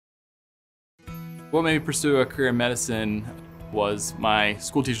What made me pursue a career in medicine was my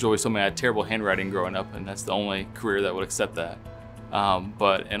school teachers always told me I had terrible handwriting growing up, and that's the only career that would accept that.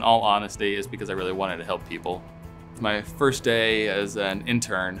 But in all honesty, it's because I really wanted to help people. My first day as an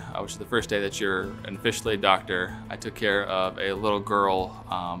intern, which is the first day that you're an officially a doctor, I took care of a little girl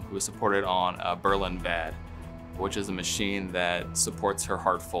who was supported on a Berlin VAD, which is a machine that supports her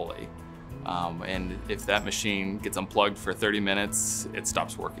heart fully. And if that machine gets unplugged for 30 minutes, it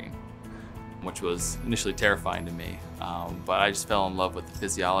stops working, which was initially terrifying to me. But I just fell in love with the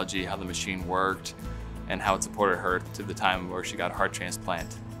physiology, how the machine worked, and how it supported her to the time where she got a heart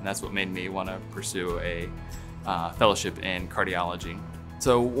transplant. And that's what made me want to pursue a fellowship in cardiology.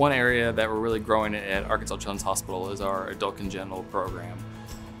 So one area that we're really growing at Arkansas Children's Hospital is our adult congenital program.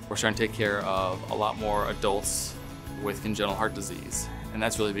 We're starting to take care of a lot more adults with congenital heart disease. And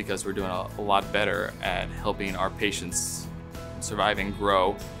that's really because we're doing a lot better at helping our patients survive and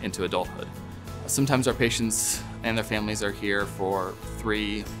grow into adulthood. Sometimes our patients and their families are here for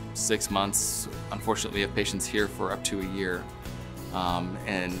 3-6 months. Unfortunately, we have patients here for up to a year.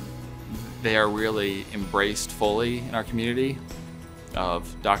 And they are really embraced fully in our community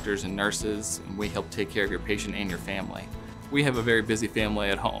of doctors and nurses, and we help take care of your patient and your family. We have a very busy family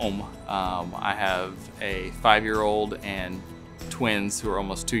at home. I have a 5-year-old and twins who are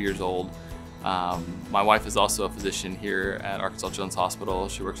almost 2 years old. My wife is also a physician here at Arkansas Children's Hospital.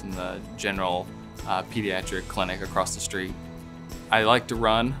 She works in the general pediatric clinic across the street. I like to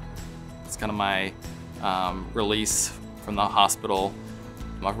run. It's kind of my release from the hospital.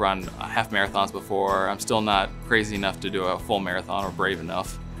 I've run half marathons before. I'm still not crazy enough to do a full marathon or brave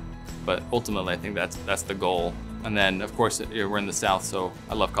enough, but ultimately I think that's the goal. And then of course we're in the South, so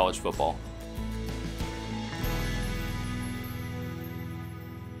I love college football.